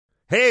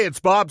Hey, it's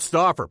Bob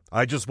Stauffer.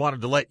 I just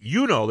wanted to let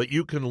you know that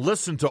you can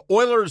listen to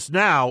Oilers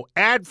Now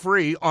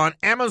ad-free on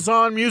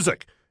Amazon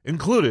Music,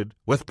 included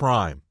with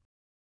Prime.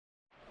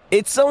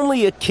 It's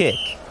only a kick,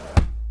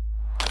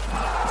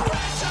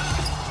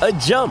 a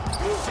jump,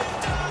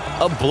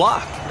 a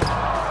block.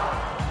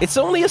 It's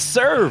only a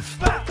serve.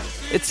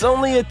 It's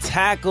only a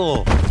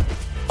tackle,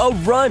 a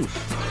run.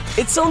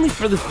 It's only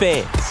for the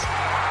fans.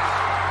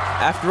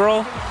 After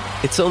all,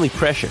 it's only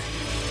pressure.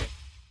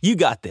 You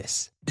got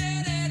this.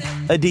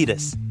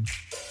 Adidas.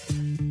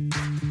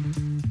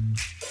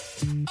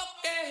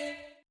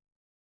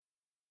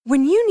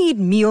 When you need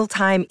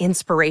mealtime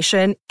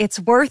inspiration, it's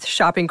worth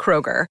shopping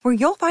Kroger, where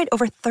you'll find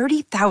over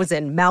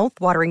 30,000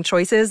 mouth-watering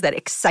choices that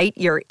excite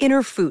your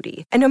inner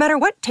foodie. And no matter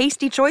what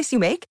tasty choice you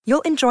make,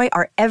 you'll enjoy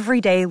our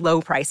everyday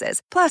low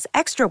prices, plus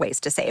extra ways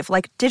to save,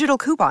 like digital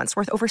coupons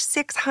worth over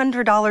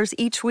 $600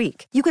 each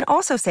week. You can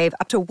also save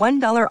up to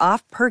 $1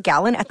 off per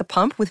gallon at the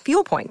pump with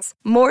fuel points.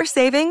 More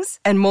savings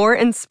and more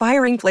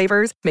inspiring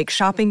flavors make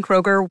shopping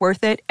Kroger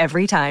worth it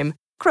every time.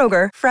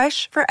 Kroger,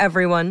 fresh for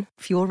everyone.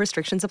 Fuel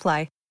restrictions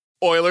apply.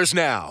 Oilers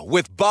Now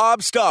with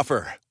Bob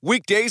Stauffer.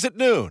 Weekdays at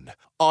noon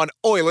on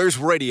Oilers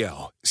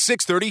Radio,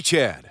 630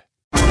 CHED.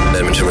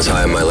 Edmonton was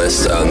high on my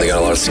list. They got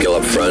a lot of skill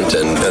up front,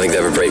 and I think they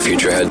have a bright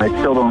future ahead. I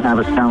still don't have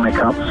a Stanley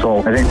Cup, so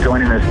I think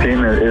joining this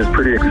team is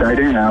pretty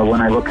exciting when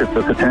I look at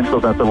the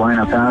potential that the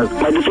lineup has.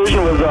 My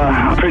decision was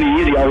pretty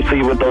easy,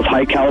 obviously, with those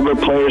high-caliber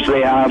players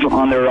they have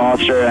on their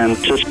roster, and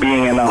just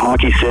being in a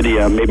hockey city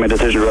made my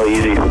decision really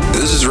easy.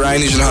 This is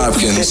Ryan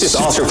Nugent-Hopkins. This is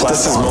Oscar Platt.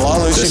 This is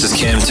Milan Lucic. This is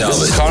Cam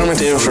Talbot. This is Connor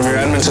McDavid from your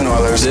Edmonton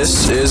Oilers.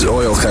 This is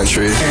Oil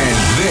Country. And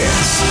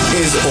this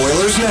is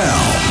Oilers Now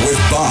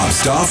with Bob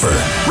Stauffer.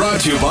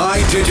 Brought to you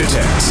by Digitex.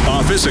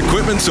 Office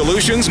Equipment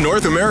Solutions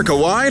North America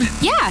wide?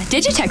 Yeah,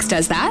 Digitex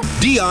does that.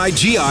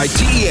 digitex.ca.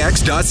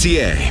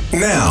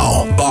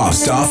 Now, Bob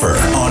Stauffer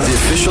on the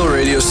official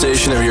radio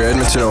station of your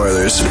Edmonton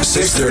Oilers,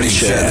 630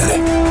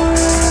 CHED.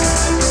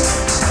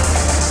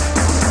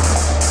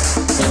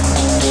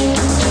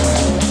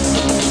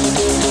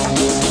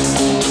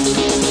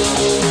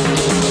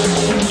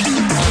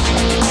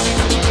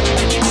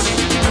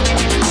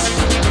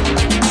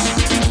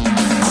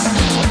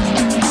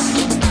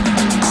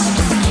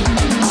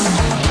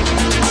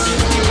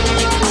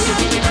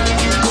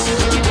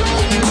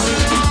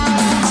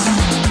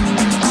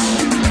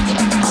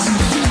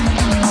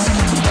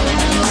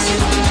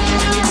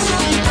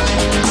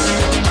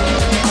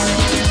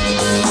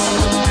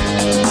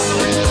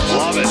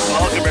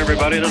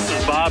 This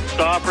is Bob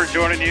Stauffer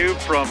joining you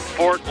from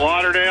Fort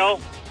Lauderdale.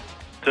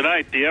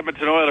 Tonight, the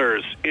Edmonton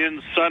Oilers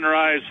in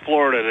Sunrise,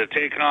 Florida, to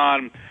take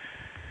on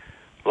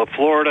the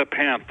Florida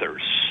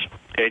Panthers.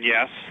 And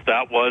yes,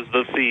 that was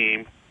the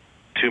theme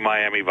to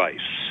Miami Vice.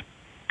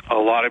 A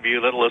lot of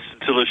you that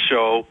listened to the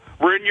show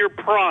were in your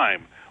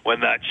prime when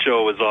that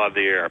show was on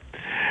the air. It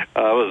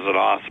was an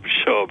awesome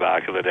show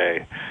back in the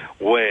day,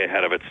 way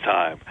ahead of its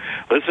time.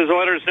 This is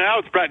Oilers Now.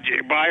 It's brought to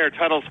you by our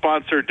title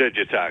sponsor,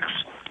 Digitex.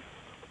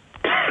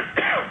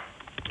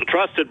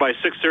 Trusted by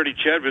 630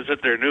 CHED.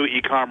 Visit their new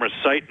e-commerce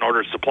site and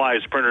order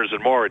supplies, printers,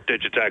 and more at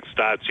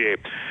digitex.ca.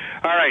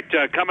 All right,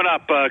 coming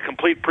up, a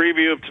complete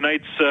preview of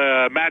tonight's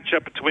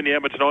matchup between the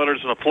Edmonton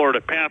Oilers and the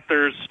Florida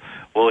Panthers.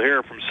 We'll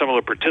hear from some of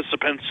the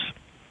participants.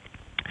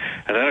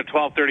 And then at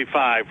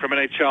 12:35 from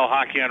NHL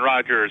Hockey on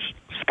Rogers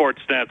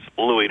Sportsnet's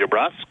Louis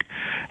DeBrusk.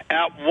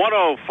 At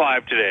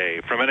 1:05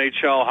 today from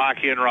NHL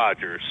Hockey on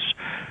Rogers,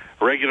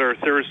 regular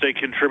Thursday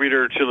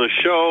contributor to the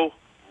show,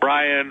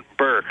 Brian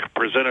Burke,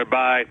 presented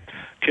by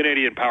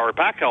Canadian Power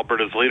Pack,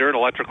 Alberta's leader in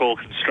electrical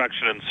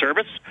construction and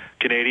service.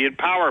 Canadian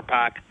Power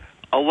Pack,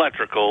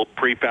 electrical,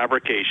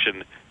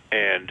 prefabrication,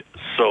 and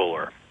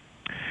solar.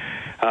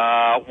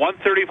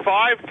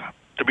 1:35,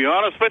 to be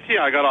honest with you,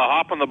 I got to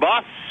hop on the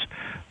bus.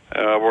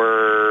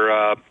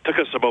 Took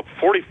us about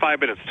 45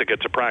 minutes to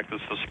get to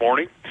practice this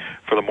morning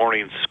for the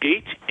morning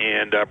skate,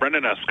 and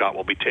Brendan Escott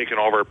will be taking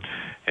over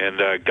and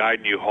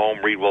guiding you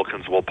home. Reed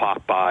Wilkins will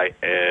pop by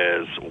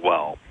as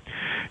well.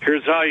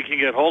 Here's how you can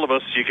get hold of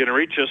us. You can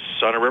reach us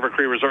on a River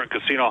Cree Resort and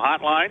Casino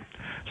hotline,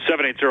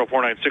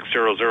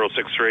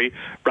 780-496-0063,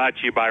 brought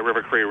to you by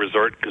River Cree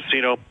Resort and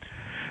Casino.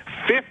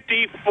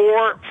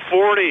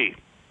 5440.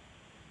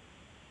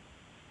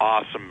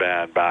 Awesome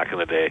band back in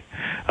the day.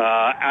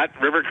 At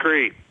River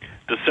Cree,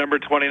 December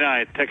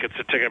 29th, tickets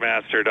at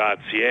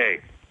Ticketmaster.ca.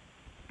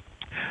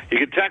 You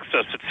can text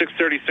us at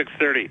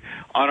 630-630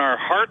 on our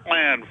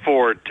Heartland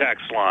Ford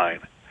text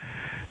line.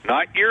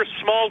 Not your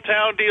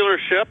small-town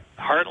dealership.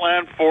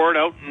 Heartland Ford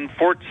out in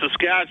Fort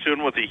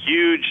Saskatchewan with a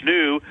huge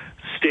new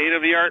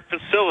state-of-the-art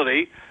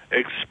facility.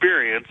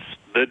 Experience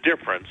the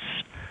difference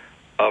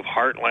of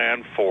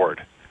Heartland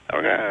Ford.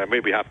 Okay,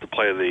 maybe have to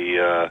play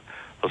the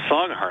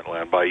song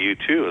Heartland by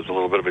U2 as a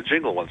little bit of a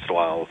jingle once in a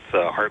while with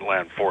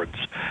Heartland Ford's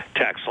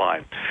text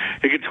line.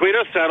 You can tweet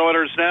us at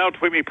Oilers Now.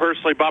 Tweet me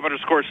personally,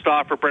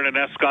 Bob_Stauffer. Brendan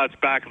Escott's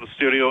back in the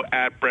studio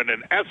at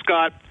Brendan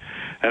Escott.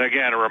 And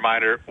again, a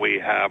reminder, we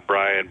have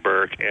Brian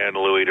Burke and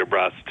Louis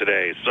DeBrusk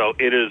today. So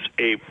it is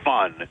a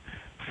fun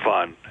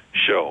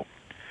show.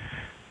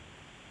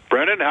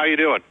 Brendan, how you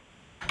doing?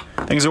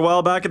 Things are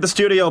well back at the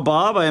studio,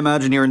 Bob. I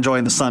imagine you're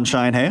enjoying the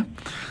sunshine, hey?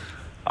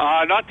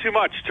 Not too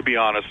much, to be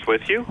honest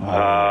with you.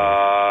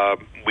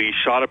 We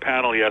shot a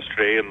panel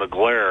yesterday, and the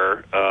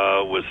glare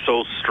was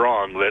so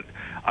strong that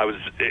I was,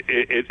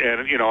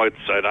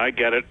 and I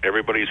get it.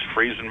 Everybody's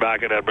freezing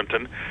back in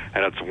Edmonton,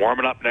 and it's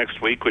warming up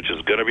next week, which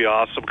is going to be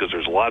awesome because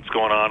there's lots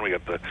going on. We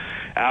got the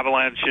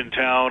Avalanche in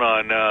town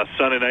on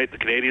Sunday night, the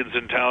Canadians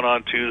in town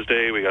on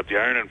Tuesday. We got the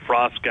Iron and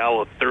Frost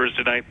Gala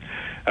Thursday night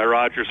at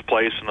Rogers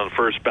Place, and the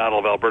first Battle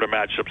of Alberta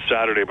matchup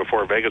Saturday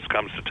before Vegas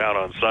comes to town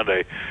on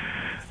Sunday.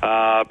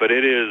 But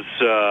it is,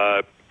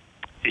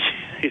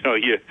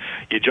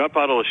 you jump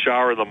out of the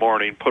shower in the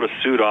morning, put a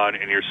suit on,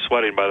 and you're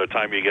sweating by the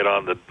time you get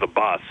on the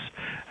bus.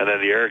 And then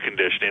the air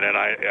conditioning, and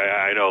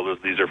I know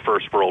these are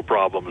first world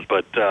problems,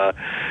 but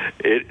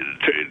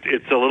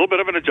it's a little bit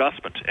of an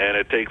adjustment, and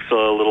it takes a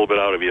little bit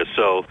out of you.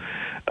 So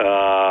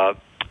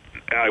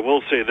I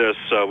will say this: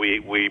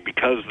 we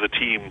because the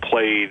team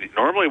played.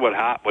 Normally, what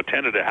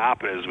tended to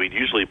happen is we'd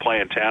usually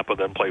play in Tampa,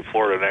 then play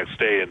Florida the next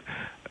day, and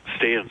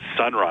stay in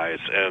Sunrise,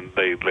 and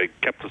they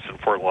kept us in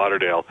Fort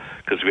Lauderdale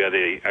because we had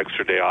the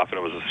extra day off, and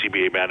it was a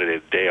CBA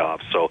mandated day off.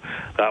 So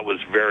that was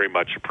very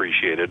much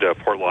appreciated.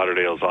 Fort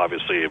Lauderdale is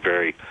obviously a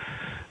very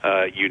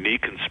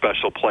unique and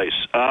special place.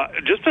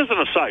 Just as an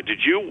aside, did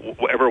you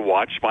ever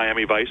watch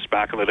Miami Vice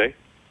back in the day?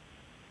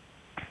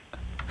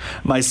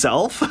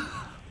 Myself?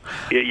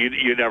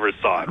 You never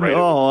saw it, right?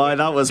 Oh,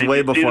 that was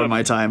way before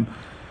my time.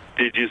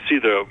 Did you see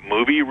the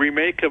movie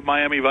remake of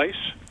Miami Vice?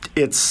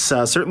 It's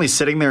certainly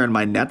sitting there in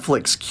my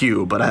Netflix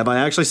queue, but have I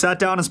actually sat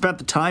down and spent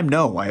the time?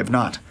 No, I have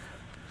not.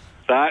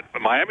 That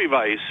Miami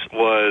Vice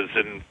was,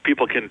 and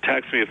people can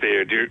text me if they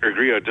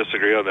agree or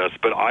disagree on this,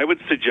 but I would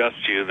suggest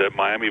to you that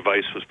Miami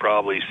Vice was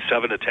probably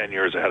 7 to 10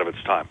 years ahead of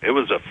its time. It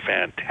was a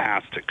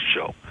fantastic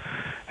show.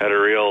 Had a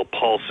real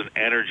pulse and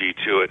energy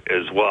to it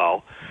as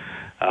well.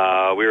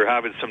 We were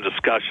having some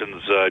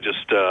discussions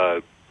just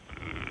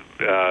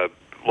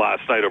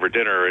last night over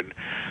dinner, and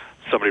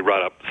somebody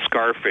brought up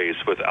Scarface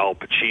with Al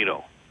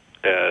Pacino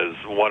as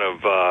one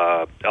of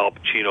Al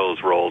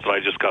Pacino's roles, and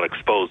I just got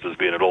exposed as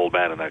being an old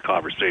man in that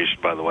conversation,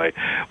 by the way,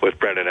 with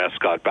Brendan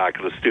Escott back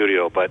in the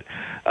studio. But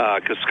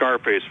because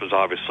Scarface was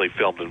obviously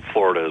filmed in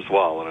Florida as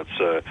well, and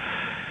it's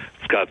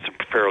got some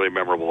fairly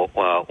memorable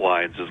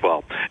lines as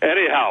well.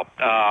 Anyhow,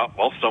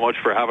 so much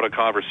for having a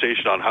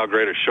conversation on how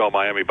great a show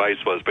Miami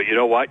Vice was. But you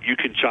know what? You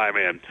can chime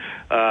in.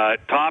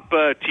 Top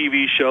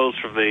TV shows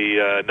from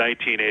the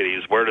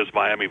 1980s, where does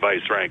Miami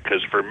Vice rank?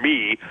 Because for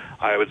me,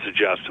 I would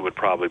suggest it would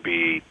probably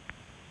be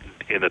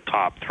in the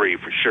top 3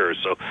 for sure.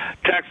 So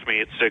text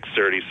me at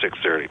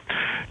 630-630.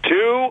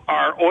 To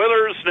our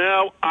Oilers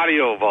Now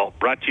Audio Vault,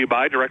 brought to you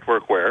by Direct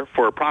Workwear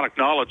for product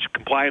knowledge,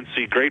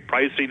 compliancy, great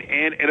pricing,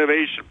 and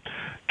innovation.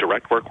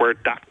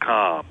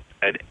 DirectWorkwear.com,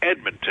 an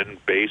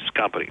Edmonton-based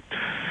company.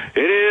 It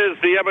is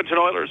the Edmonton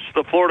Oilers,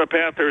 the Florida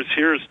Panthers.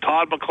 Here's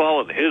Todd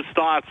McLellan. His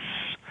thoughts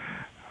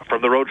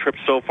from the road trip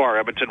so far,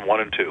 Edmonton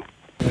 1-2.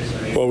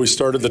 Well, we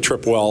started the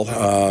trip well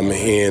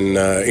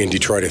in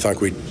Detroit. I thought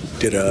we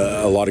did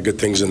a lot of good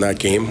things in that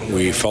game.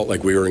 We felt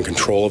like we were in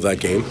control of that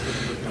game.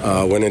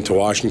 Went into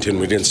Washington.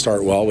 We didn't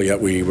start well,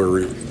 yet we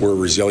were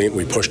resilient.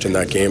 We pushed in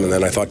that game, and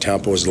then I thought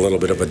Tampa was a little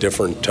bit of a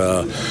different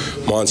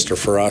monster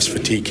for us.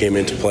 Fatigue came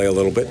into play a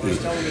little bit, and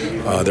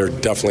they're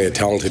definitely a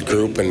talented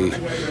group, and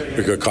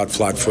we got caught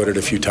flat-footed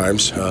a few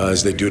times,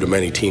 as they do to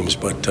many teams.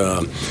 But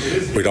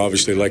we'd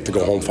obviously like to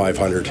go home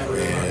 500,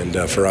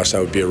 and for us that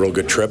would be a real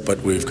good trip.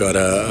 But we've got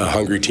a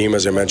hungry team,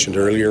 as I mentioned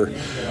earlier,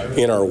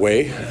 in our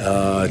way,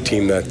 a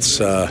team that's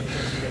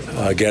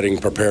getting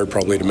prepared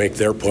probably to make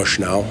their push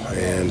now,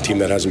 and a team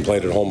that hasn't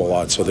played at home a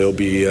lot, so they'll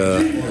be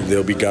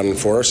gunning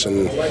for us,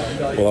 and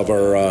we'll have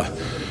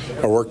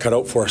our work cut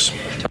out for us.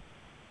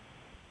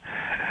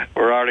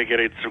 We're already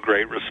getting some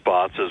great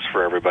responses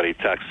for everybody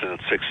texting at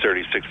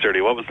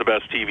 630. What was the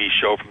best TV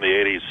show from the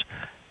 80s?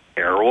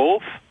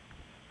 Airwolf?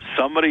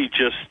 Somebody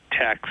just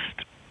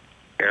text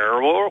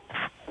Airwolf?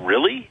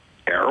 Really?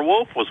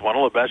 Airwolf was one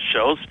of the best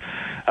shows?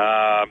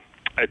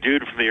 A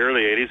dude from the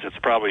early 80s that's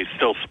probably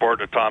still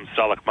sporting a Tom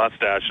Selleck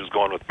mustache is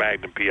going with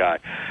Magnum P.I.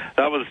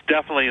 That was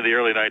definitely in the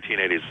early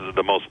 1980s.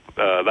 The most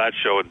that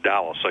show in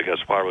Dallas, I guess,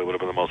 probably would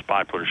have been the most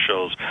popular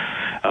shows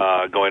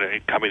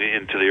coming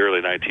into the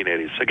early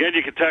 1980s. Again,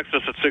 you can text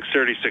us at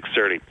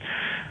 630.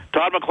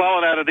 Todd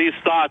McLellan added these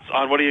thoughts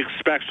on what he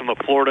expects from the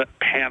Florida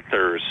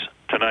Panthers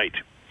tonight.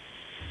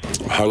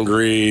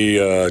 Hungry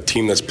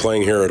team that's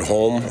playing here at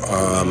home.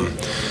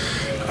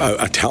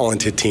 A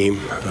talented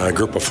team, a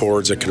group of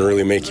forwards that can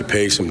really make you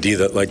pay, some D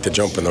that like to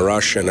jump in the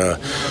rush, and a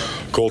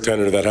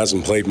goaltender that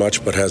hasn't played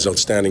much but has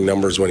outstanding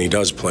numbers when he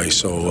does play.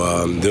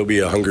 So they'll be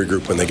a hungry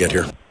group when they get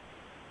here.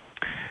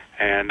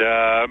 And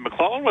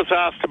McLellan was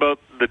asked about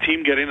the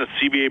team getting the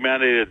CBA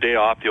mandated day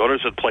off. The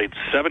Oilers had played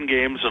 7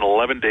 games in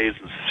 11 days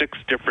in 6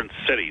 different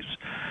cities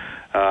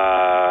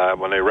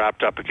when they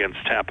wrapped up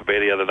against Tampa Bay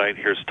the other night.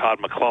 Here's Todd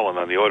McLellan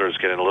on the Oilers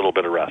getting a little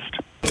bit of rest.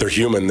 they're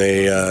human.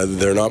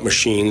 They're not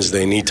machines.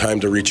 They need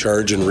time to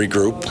recharge and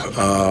regroup.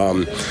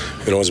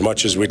 As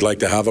much as we'd like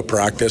to have a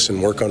practice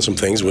and work on some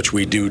things, which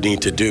we do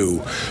need to do,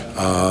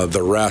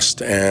 the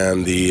rest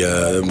and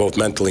the both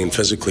mentally and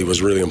physically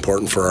was really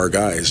important for our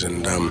guys.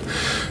 And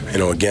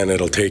again,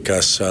 it'll take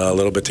us a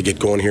little bit to get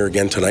going here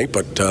again tonight.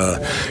 But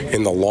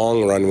in the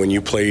long run, when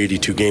you play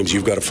 82 games,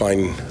 you've got to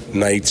find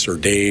nights or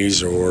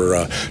days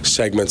or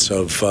segments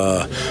of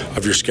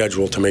your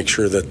schedule to make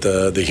sure that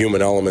the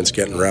human element's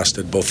getting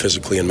rested, both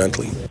physically and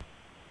mentally.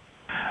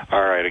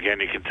 All right, again,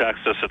 you can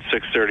text us at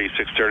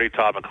 630.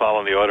 Todd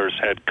McClellan, the Oilers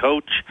head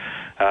coach.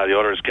 The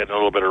Oilers getting a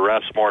little bit of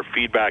rest. More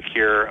feedback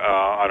here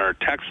on our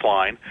text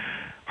line.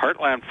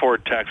 Heartland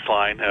Ford text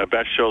line,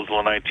 best shows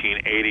of the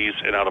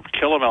 1980s, and out of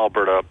Killam,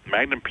 Alberta,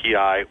 Magnum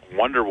P.I.,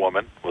 Wonder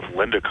Woman with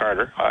Linda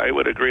Carter. I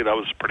would agree that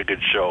was a pretty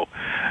good show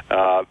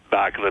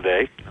back in the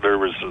day. There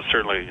was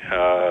certainly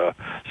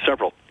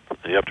several,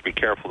 you have to be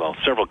careful though,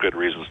 several good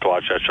reasons to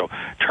watch that show.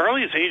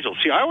 Charlie's Angels.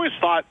 See, I always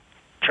thought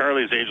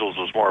Charlie's Angels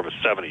was more of a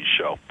 70s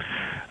show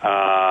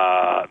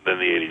than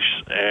the 80s.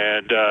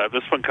 And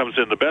this one comes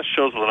in, the best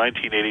shows of the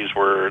 1980s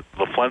were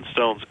The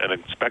Flintstones and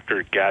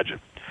Inspector Gadget.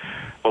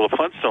 Well, the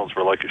Flintstones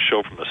were like a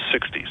show from the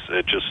 60s.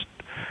 It just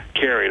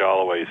carried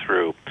all the way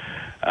through.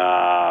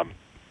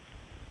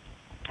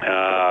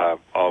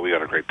 We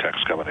got a great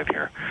text coming in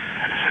here.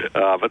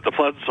 But the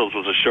Flintstones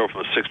was a show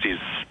from the 60s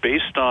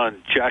based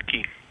on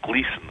Jackie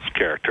Gleason's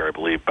character, I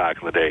believe, back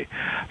in the day.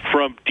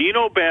 From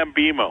Dino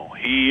Bambino,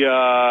 he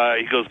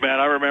goes, man,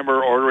 I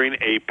remember ordering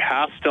a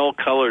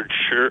pastel-colored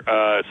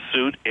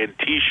suit and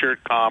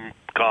T-shirt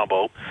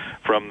combo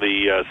from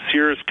the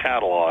Sears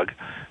catalog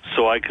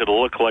so I could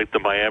look like the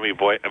Miami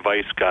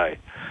Vice guy.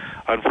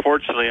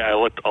 Unfortunately, I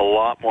looked a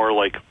lot more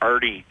like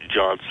Artie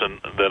Johnson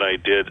than I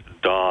did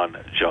Don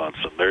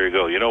Johnson. There you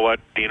go. You know what,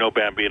 Dino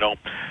Bambino?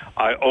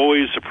 I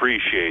always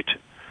appreciate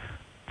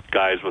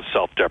guys with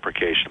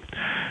self-deprecation.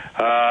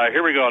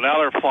 Here we go. Now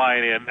they're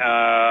flying in.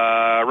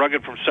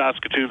 Rugged from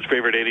Saskatoon's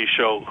favorite 80s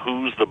show,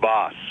 Who's the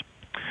Boss?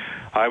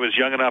 I was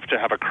young enough to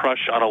have a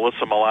crush on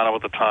Alyssa Milano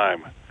at the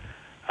time.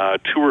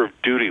 Tour of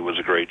Duty was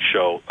a great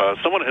show.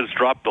 Someone has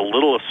dropped The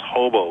Littlest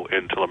Hobo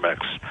into the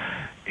mix.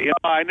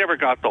 I never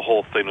got the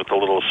whole thing with The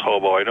Littlest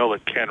Hobo. I know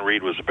that Ken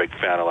Reed was a big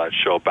fan of that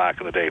show back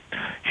in the day.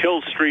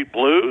 Hill Street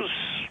Blues.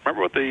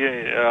 Remember what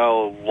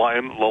the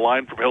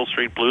line from Hill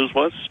Street Blues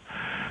was?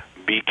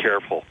 Be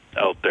careful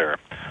out there.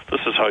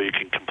 This is how you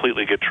can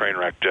completely get train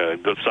wrecked,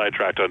 get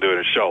sidetracked on doing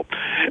a show.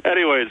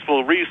 Anyways,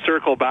 we'll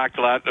recircle back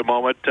to that in a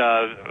moment.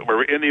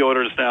 We're in the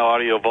Oilers Now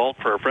Audio Vault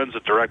for our friends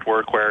at Direct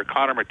Workwear.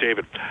 Connor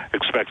McDavid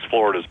expects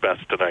Florida's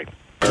best tonight.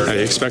 I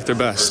expect their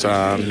best. We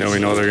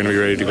know they're going to be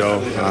ready to go.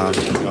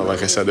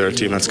 Like I said, they're a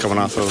team that's coming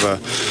off of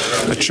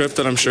a trip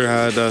that I'm sure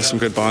had some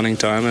good bonding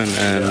time,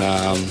 and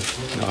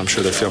I'm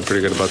sure they're feeling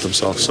pretty good about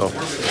themselves. So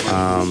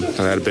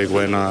they had a big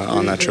win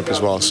on that trip as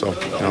well. So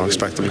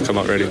expect them to come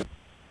out ready.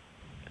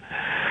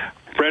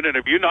 Brendan,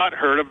 have you not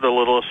heard of The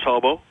Littlest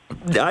Hobo?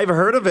 I've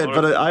heard of it,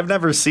 but I've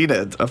never seen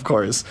it, of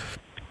course.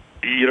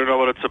 You don't know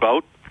what it's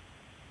about?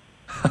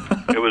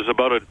 It was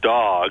about a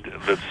dog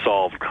that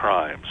solved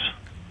crimes.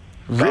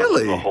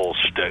 Really? The whole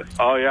shtick.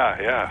 Oh,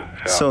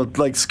 yeah. So,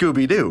 like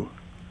Scooby-Doo?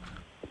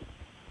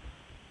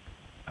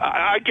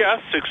 I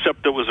guess,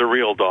 except it was a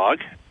real dog,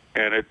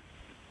 and it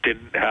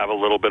didn't have a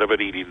little bit of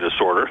an eating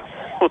disorder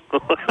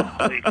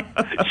like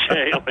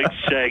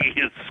Shaggy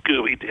and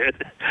Scooby did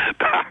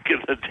back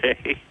in the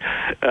day.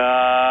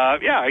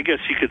 I guess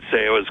you could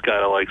say it was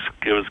kind of like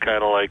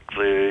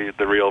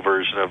the real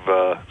version of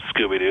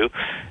Scooby-Doo.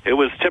 It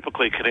was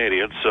typically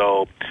Canadian,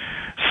 so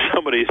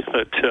somebody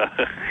that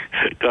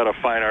got a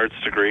fine arts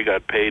degree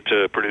got paid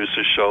to produce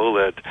a show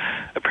that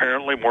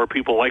apparently more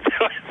people liked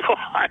than I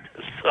thought.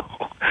 So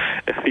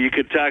you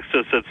can text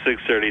us at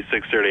 630.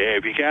 Hey,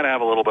 if you can't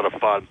have a little bit of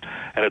fun,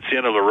 and it's the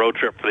end of the road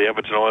trip for the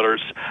Edmonton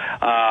Oilers.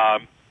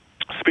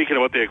 Speaking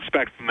of what they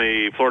expect from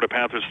the Florida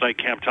Panthers tonight,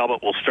 Cam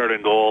Talbot will start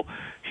in goal.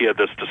 He had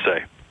this to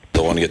say.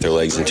 They'll want to get their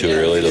legs into it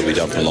early. They'll be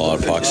dumping a lot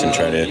of pucks and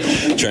trying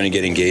to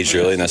get engaged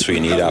early, and that's what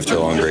you need after a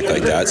long break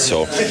like that.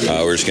 So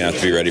we're just going to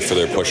have to be ready for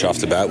their push off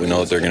the bat. We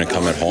know that they're going to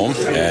come at home,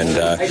 and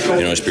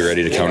just be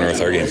ready to counter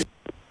with our game.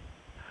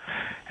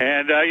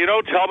 And,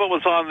 Talbot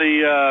was on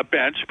the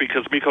bench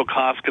because Mikko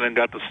Koskinen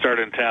got the start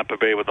in Tampa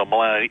Bay when the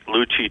Milan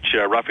Lucic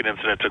roughing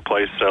incident took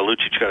place.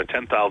 Lucic got a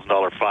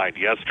 $10,000 fine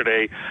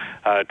yesterday.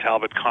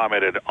 Talbot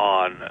commented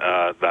on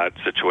that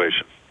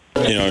situation.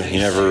 You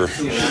never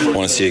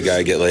want to see a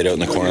guy get laid out in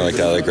the corner like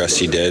that, like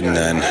Rusty did. And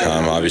then,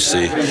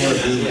 obviously,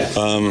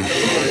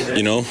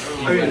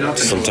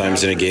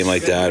 sometimes in a game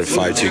like that, a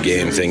 5-2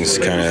 game, things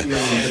kind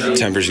of,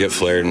 tempers get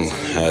flared and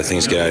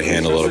things get out of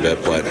hand a little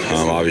bit. But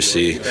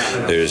obviously,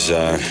 there's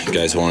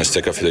guys who want to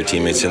stick up for their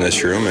teammates in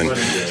this room. And,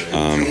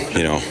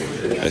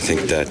 I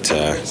think that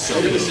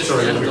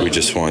we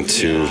just want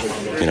to,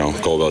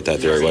 go about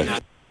that the right way.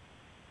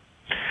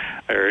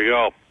 There you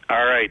go.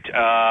 All right.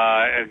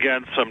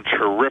 Again, some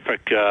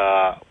terrific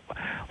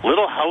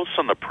Little House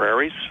on the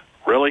Prairies.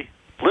 Really?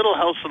 Little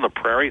House on the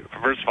Prairie.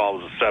 First of all,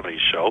 it was a 70s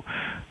show.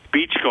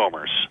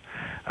 Beachcombers.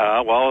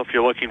 Well, if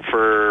you're looking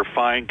for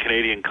fine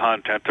Canadian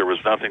content, there was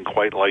nothing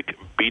quite like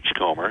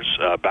Beachcombers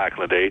back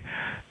in the day.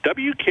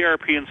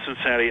 WKRP in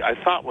Cincinnati, I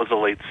thought was a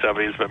late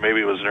 70s, but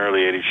maybe it was an early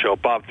 80s show.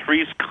 Bob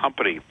Three's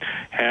Company,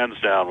 hands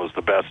down, was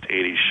the best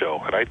 80s show.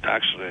 And I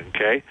actually,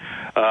 okay.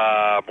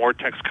 More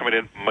text coming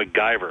in.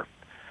 MacGyver.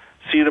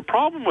 See, the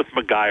problem with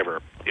MacGyver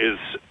is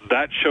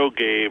that show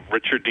gave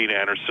Richard Dean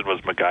Anderson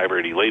was MacGyver,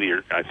 and he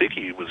later, I think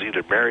he was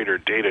either married or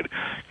dated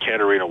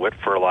Katarina Witt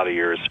for a lot of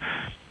years.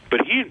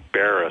 But he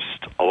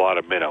embarrassed a lot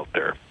of men out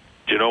there.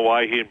 Do you know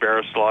why he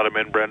embarrassed a lot of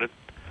men, Brendan?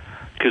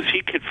 Because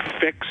he could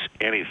fix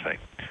anything.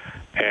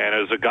 And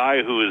as a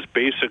guy who is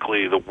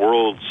basically the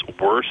world's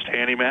worst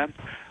handyman,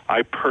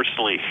 I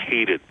personally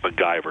hated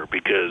MacGyver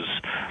because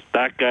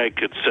that guy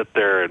could sit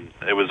there and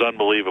it was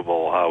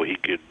unbelievable how he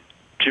could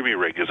jimmy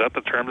rig. Is that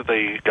the term that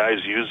the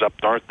guys use up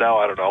north now?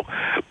 I don't know.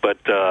 But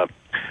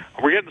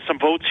we're getting some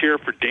votes here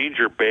for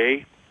Danger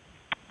Bay,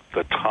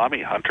 the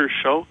Tommy Hunter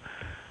show,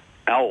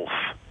 Elf,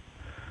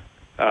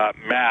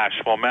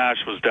 MASH. Well,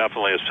 MASH was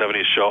definitely a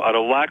 70s show. Out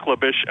of Lac La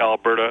Biche,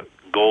 Alberta,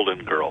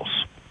 Golden Girls.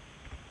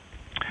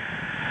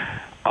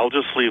 I'll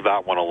just leave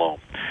that one alone.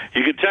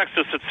 You can text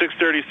us at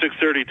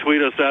 630-630.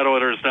 Tweet us at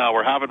Oilers Now.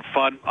 We're having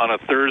fun on a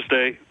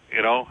Thursday.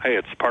 You know, hey,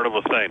 it's part of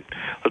the thing.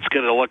 Let's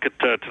get a look at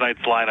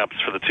tonight's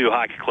lineups for the two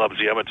hockey clubs,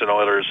 the Edmonton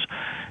Oilers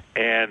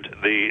and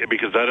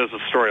because that is a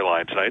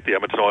storyline tonight, the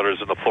Edmonton Oilers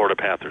and the Florida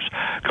Panthers.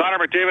 Connor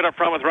McDavid up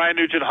front with Ryan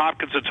Nugent,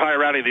 Hopkins, and Ty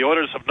Ratty. The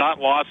Oilers have not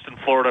lost in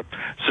Florida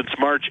since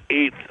March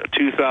 8th,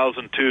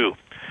 2002,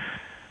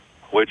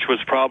 which was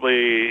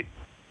probably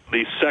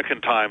the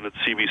second time that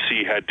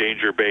CBC had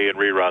Danger Bay in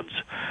reruns.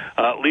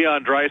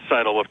 Leon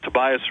Draisaitl with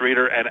Tobias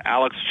Reeder and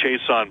Alex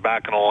Chason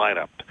back in the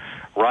lineup.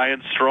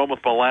 Ryan Strome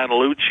with Milan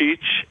Lucic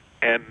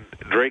and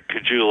Drake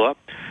Caggiula.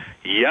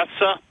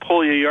 Jesse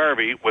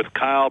Puljujärvi with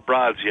Kyle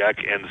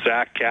Brodziak and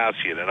Zach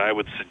Kassian. And I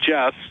would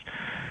suggest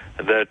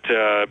that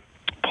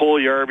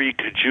Puljujärvi,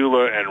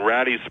 Caggiula, and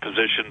Ratty's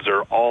positions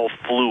are all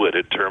fluid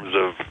in terms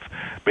of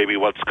maybe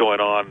what's going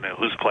on,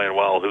 who's playing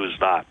well, who's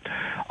not.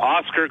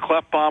 Oscar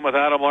Klefbom with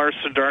Adam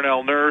Larson,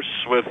 Darnell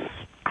Nurse with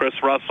Chris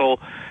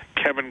Russell,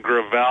 Kevin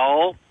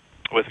Gravel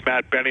with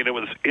Matt Benning. It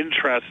was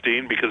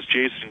interesting because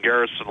Jason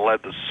Garrison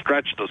led the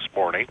stretch this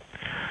morning,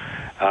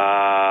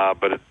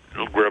 but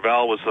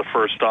Gravel was the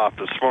first off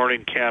this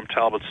morning. Cam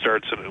Talbot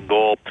starts in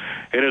goal.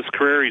 In his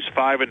career, he's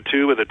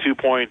 5-2 with a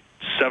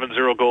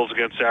 2.70 goals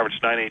against average,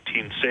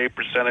 .918 save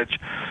percentage.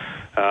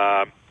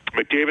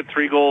 McDavid,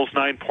 3 goals,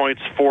 9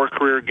 points, 4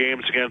 career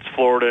games against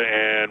Florida,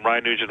 and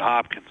Ryan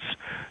Nugent-Hopkins,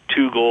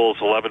 2 goals,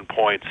 11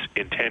 points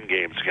in 10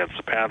 games against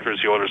the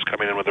Panthers. The Oilers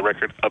coming in with a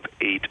record of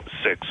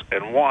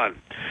 8-6-1.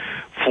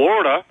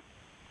 Florida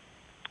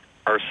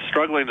are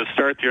struggling to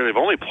start the year. They've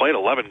only played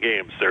 11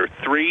 games. They're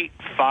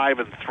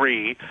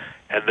 3-5-3,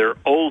 and they're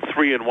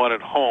 0-3-1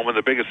 at home. And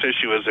the biggest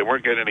issue is they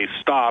weren't getting any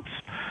stops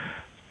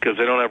because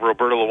they don't have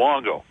Roberto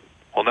Luongo.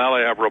 Well, now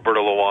they have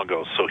Roberto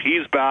Luongo, so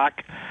he's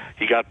back.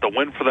 He got the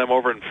win for them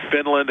over in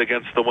Finland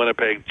against the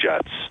Winnipeg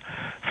Jets.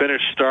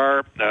 Finnish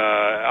star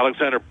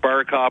Alexander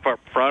Barkov up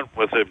front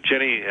with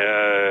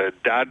Evgeny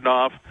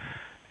Dadonov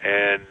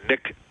and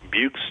Nick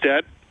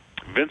Bjugstad.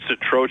 Vincent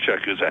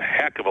Trocheck, who's a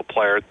heck of a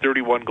player,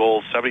 31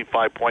 goals,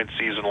 75-point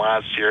season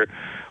last year,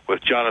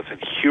 with Jonathan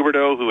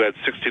Huberdeau, who had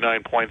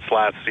 69 points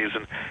last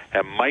season,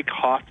 and Mike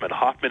Hoffman.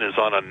 Hoffman is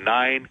on a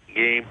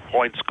 9-game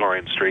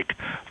point-scoring streak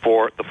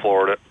for the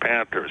Florida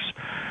Panthers.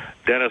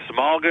 Dennis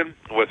Malgin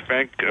with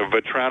Frank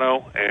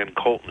Vetrano and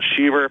Colton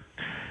Sheever.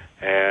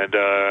 And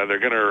they're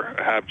going to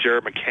have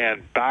Jared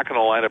McCann back in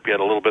the lineup. He had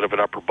a little bit of an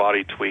upper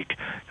body tweak.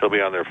 He'll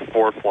be on their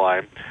fourth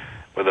line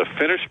with a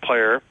Finnish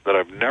player that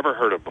I've never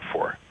heard of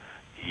before,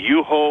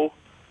 Juho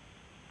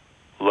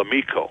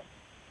Lamikko.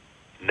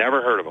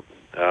 Never heard of him.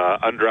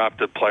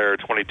 Undrafted player,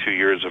 22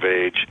 years of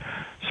age,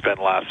 spent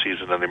last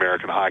season in the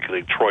American Hockey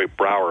League. Troy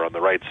Brouwer on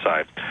the right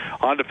side.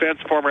 On defense,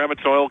 former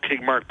Edmonton Oil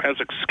King Mark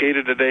Pysyk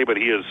skated today, but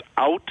he is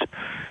out.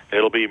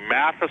 It'll be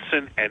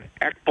Matheson and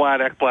Ekblad.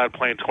 Ekblad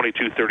playing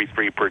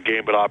 22-33 per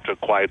game, but off to a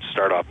quiet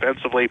start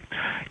offensively.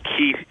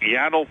 Keith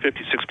Yandel,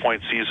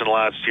 56-point season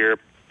last year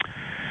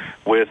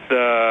with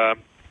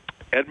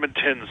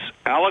Edmonton's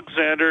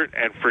Alexander,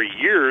 and for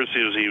years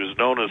he was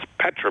known as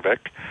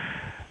Petrovic.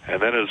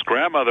 And then his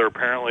grandmother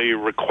apparently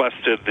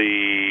requested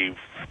the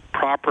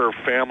proper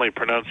family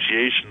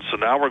pronunciation, so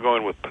now we're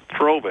going with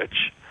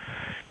Petrovich.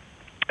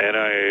 And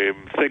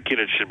I'm thinking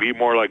it should be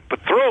more like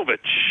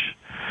Petrovich.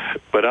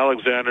 But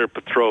Alexander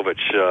Petrovich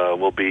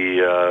will be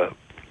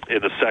in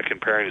the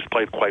second pairing. He's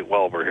played quite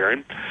well, we're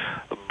hearing.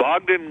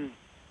 Bogdan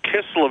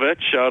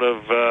Kislavich out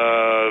of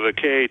the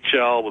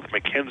KHL with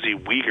Mackenzie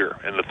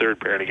Weegar in the third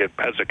pair to get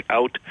Pysyk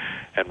out,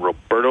 and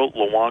Roberto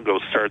Luongo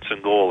starts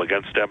in goal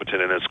against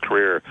Edmonton in his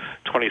career,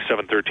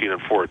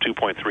 27-13-4,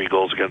 2.3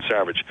 goals against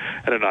average,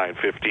 and a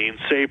 .915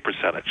 save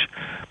percentage.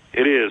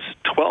 It is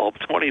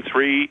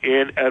 12:23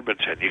 in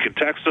Edmonton. You can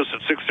text us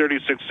at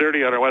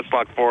 630-630 on our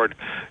Westlock Ford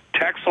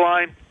text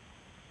line.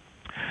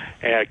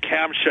 And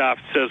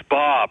Camshaft says,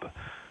 Bob,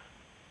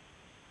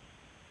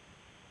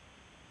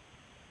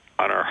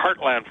 on our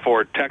Heartland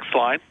Ford text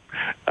line,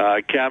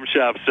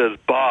 Camshaft says,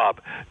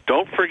 Bob,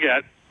 don't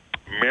forget,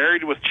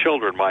 Married with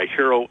Children, my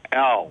hero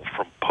Al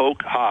from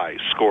Polk High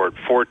scored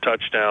 4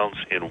 touchdowns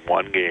in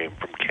one game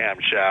from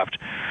Camshaft.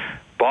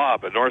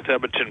 Bob, a North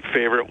Edmonton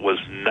favorite, was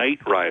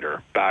Knight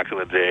Rider back in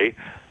the day.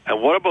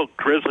 And what about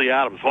Grizzly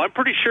Adams? Well, I'm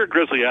pretty sure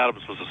Grizzly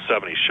Adams was a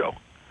 70s show.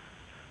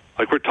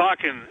 Like, we're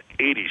talking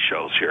 80s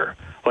shows here.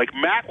 Like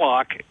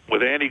Matlock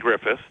with Andy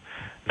Griffith.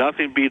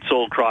 Nothing beats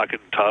old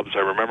Crockett and Tubbs. I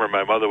remember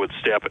my mother would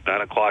stay up at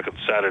 9 o'clock on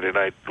Saturday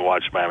night and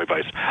watch Miami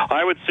Vice.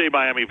 I would say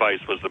Miami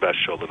Vice was the best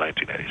show of the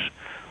 1980s.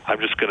 I'm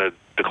just going to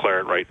declare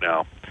it right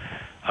now.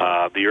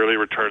 The early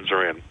returns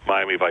are in.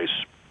 Miami Vice,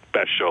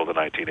 best show of the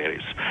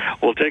 1980s.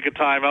 We'll take a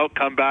time out,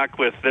 come back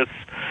with this.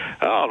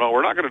 Oh, no,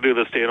 we're not going to do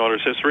this day in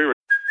Oilers history.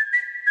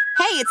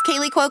 Hey, it's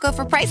Kaylee Cuoco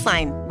for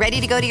Priceline.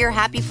 Ready to go to your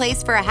happy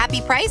place for a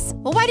happy price?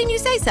 Well, why didn't you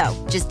say so?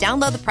 Just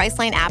download the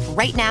Priceline app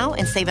right now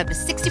and save up to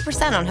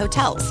 60% on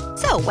hotels.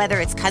 So whether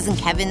it's Cousin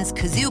Kevin's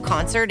Kazoo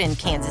Concert in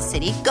Kansas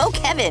City, go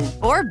Kevin,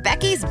 or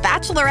Becky's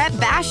Bachelorette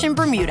Bash in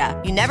Bermuda,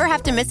 you never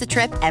have to miss a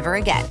trip ever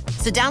again.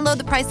 So download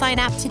the Priceline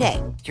app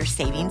today. Your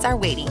savings are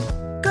waiting.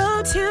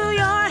 Go to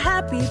your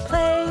happy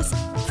place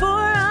for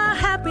a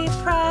happy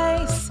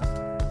price.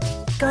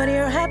 Go to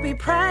your happy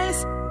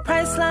price,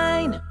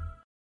 Priceline.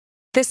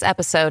 This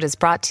episode is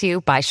brought to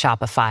you by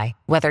Shopify.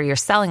 Whether you're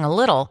selling a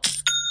little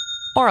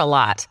or a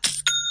lot,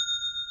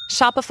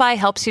 Shopify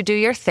helps you do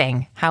your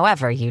thing,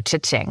 however you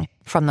cha-ching.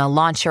 From the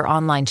launch your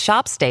online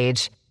shop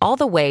stage, all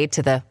the way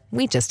to the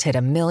we just hit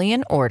 1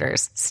 million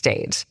orders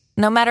stage.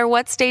 No matter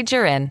what stage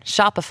you're in,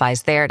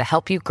 Shopify's there to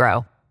help you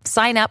grow.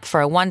 Sign up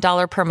for a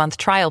 $1 per month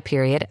trial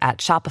period at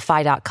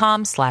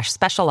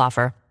shopify.com/special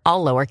offer,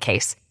 all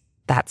lowercase.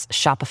 That's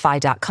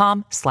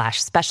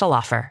shopify.com/special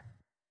offer.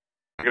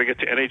 We're going to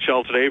get to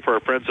NHL today for our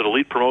friends at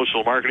Elite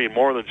Promotional Marketing,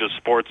 more than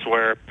just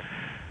sportswear.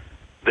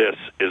 This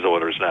is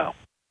Oilers Now.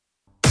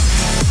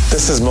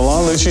 This is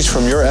Milan Lucic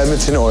from your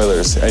Edmonton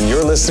Oilers, and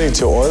you're listening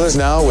to Oilers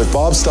Now with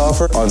Bob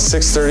Stauffer on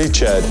 630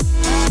 CHED.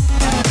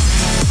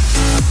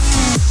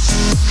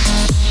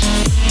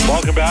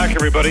 Welcome back,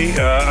 everybody.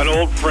 An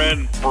old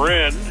friend,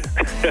 Bryn,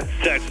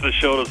 texted the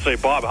show to say,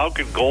 Bob, how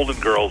can Golden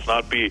Girls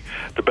not be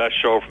the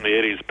best show from the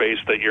 80s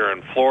based that you're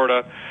in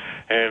Florida?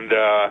 And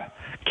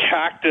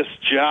Cactus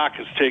Jack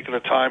has taken the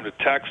time to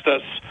text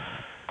us,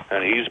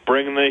 and he's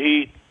bringing the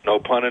heat, no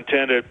pun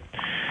intended.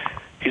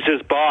 He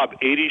says, Bob,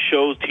 80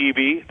 shows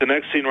TV. The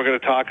next thing we're going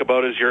to talk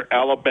about is your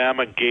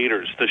Alabama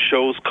Gators. The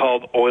show's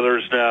called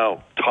Oilers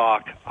Now.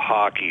 Talk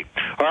hockey.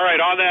 All right,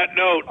 on that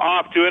note,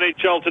 off to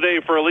NHL today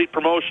for Elite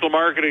Promotional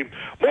Marketing.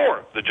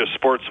 More than just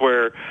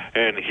sportswear.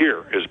 And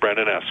here is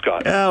Brendan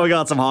Escott. Yeah, we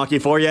got some hockey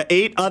for you.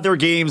 8 other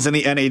games in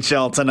the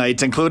NHL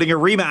tonight, including a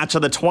rematch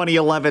of the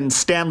 2011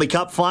 Stanley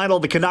Cup Final.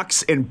 The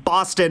Canucks in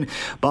Boston,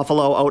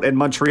 Buffalo out in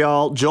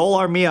Montreal. Joel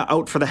Armia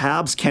out for the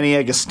Habs. Kenny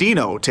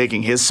Agostino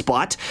taking his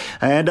spot.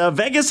 And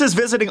Vegas is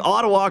visiting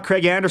Ottawa.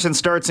 Craig Anderson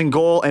starts in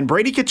goal. And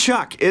Brady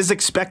Tkachuk is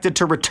expected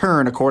to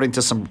return, according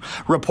to some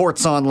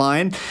reports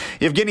online.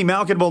 Evgeny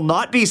Malkin will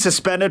not be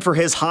suspended for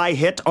his high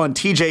hit on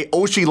TJ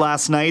Oshie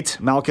last night.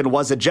 Malkin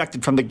was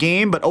ejected from the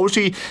game, but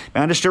Oshie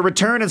managed to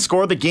return and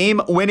score the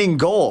game-winning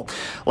goal.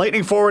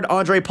 Lightning forward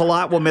Andre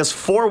Palat will miss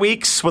 4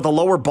 weeks with a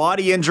lower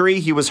body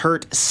injury. He was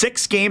hurt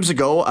 6 games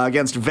ago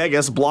against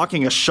Vegas,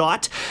 blocking a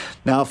shot.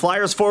 Now,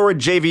 Flyers forward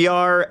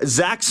JVR,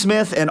 Zach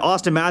Smith, and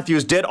Austin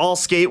Matthews did all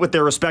skate with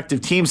their respective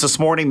teams this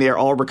morning. They are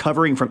all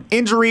recovering from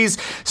injuries,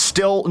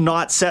 still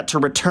not set to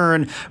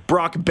return.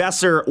 Brock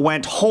Besser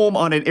went home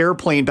on an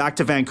airplane back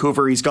to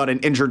Vancouver. He's got an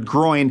injured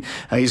groin.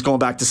 He's going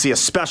back to see a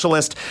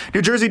specialist.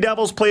 New Jersey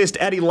Devils placed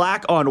Eddie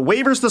Lack on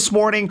waivers this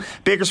morning.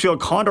 Bakersfield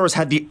Condors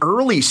had the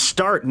early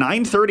start,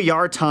 9:30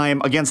 our time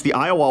against the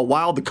Iowa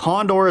Wild. The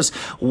Condors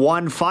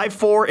won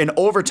 5-4 in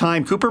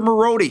overtime. Cooper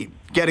Marody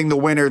getting the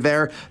winner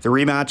there. The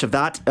rematch of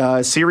that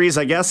series,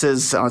 I guess,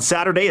 is on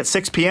Saturday at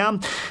 6 p.m.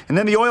 And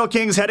then the Oil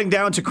Kings heading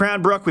down to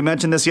Cranbrook. We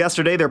mentioned this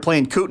yesterday. They're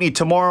playing Kootenay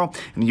tomorrow.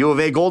 And the U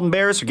of A Golden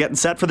Bears are getting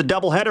set for the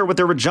doubleheader with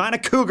their Regina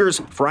Cougars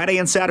Friday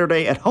and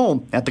Saturday at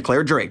home at the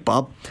Claire Drake.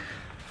 Bob?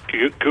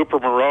 Cooper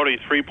Marody,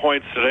 3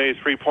 points today,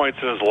 3 points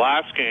in his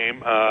last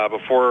game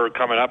before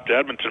coming up to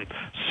Edmonton.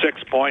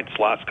 6 points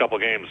last couple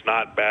of games,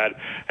 not bad.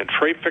 And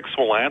Trey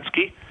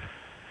Fix-Wolansky,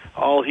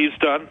 all he's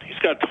done, he's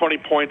got 20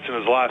 points in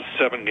his last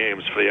 7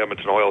 games for the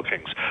Edmonton Oil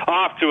Kings.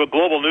 Off to a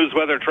global news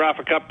weather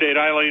traffic update.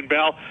 Eileen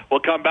Bell will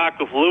come back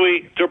with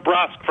Louis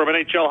DeBrusque from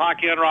NHL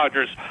Hockey on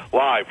Rogers,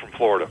 live from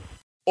Florida.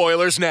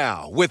 Oilers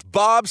Now with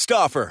Bob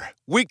Stauffer.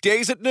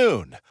 Weekdays at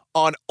noon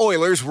on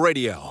Oilers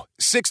Radio,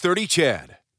 630 CHED.